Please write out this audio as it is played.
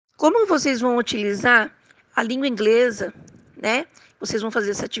Como vocês vão utilizar a língua inglesa, né? Vocês vão fazer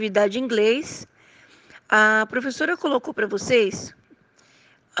essa atividade em inglês. A professora colocou para vocês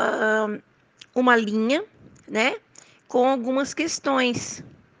uma linha, né? Com algumas questões.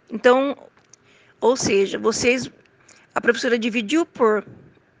 Então, ou seja, a professora dividiu por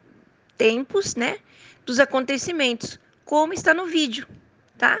tempos, né? Dos acontecimentos, como está no vídeo,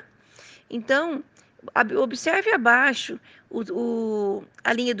 tá? Então, observe abaixo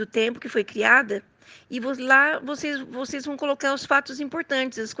a linha do tempo que foi criada e lá vocês vão colocar os fatos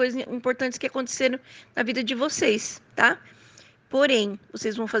importantes, as coisas importantes que aconteceram na vida de vocês, tá? Porém,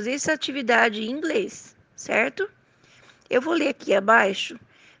 vocês vão fazer essa atividade em inglês, certo? Eu vou ler aqui abaixo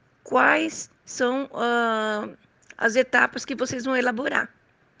quais são as etapas que vocês vão elaborar,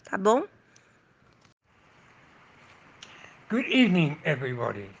 tá bom? Good evening,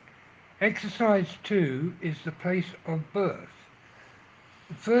 everybody. Exercise 2 is the place of birth.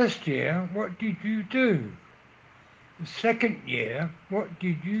 The first year, what did you do? The second year, what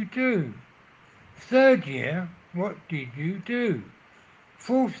did you do? Third year, what did you do?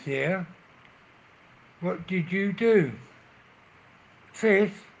 Fourth year, what did you do?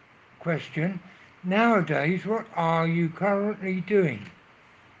 Fifth question, nowadays, what are you currently doing?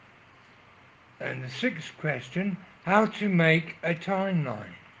 And the sixth question, how to make a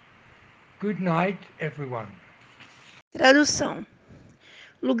timeline. Good night, everyone. Tradução.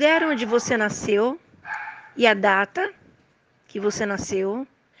 Lugar onde você nasceu e a data que você nasceu,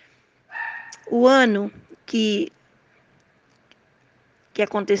 o ano que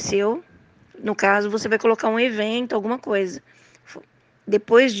aconteceu, no caso, você vai colocar um evento, alguma coisa.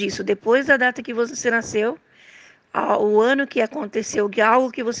 Depois disso, depois da data que você nasceu, o ano que aconteceu,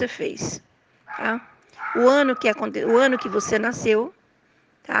 algo que você fez, tá? O ano que você nasceu,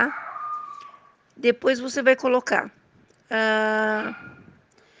 tá? Depois você vai colocar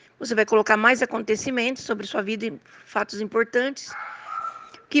mais acontecimentos sobre sua vida, fatos importantes,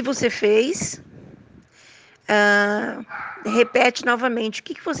 o que você fez. Repete novamente o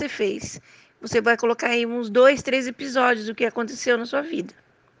que você fez. Você vai colocar aí uns 2, 3 episódios do que aconteceu na sua vida,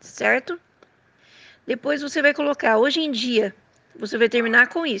 certo? Depois você vai colocar, hoje em dia, você vai terminar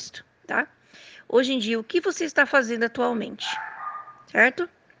com isto, tá? Hoje em dia, o que você está fazendo atualmente, certo?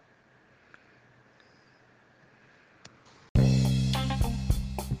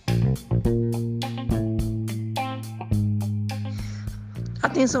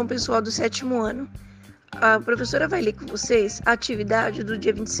 Atenção, pessoal do 7º ano. A professora vai ler com vocês a atividade do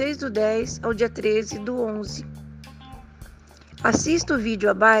dia 26/10 ao dia 13/11. Assista o vídeo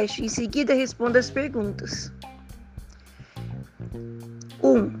abaixo e em seguida responda as perguntas.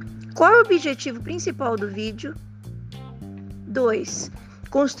 1. Qual é o objetivo principal do vídeo? 2.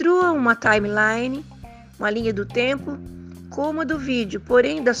 Construa uma timeline, uma linha do tempo, como a do vídeo,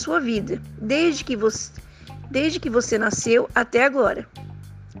 porém da sua vida, desde que você nasceu até agora.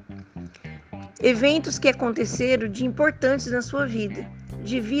 Eventos que aconteceram de importantes na sua vida.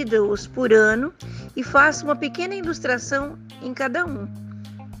 Divida-os por ano e faça uma pequena ilustração em cada um.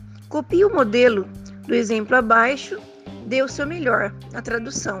 Copie o modelo do exemplo abaixo, dê o seu melhor na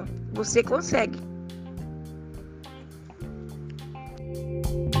tradução. Você consegue!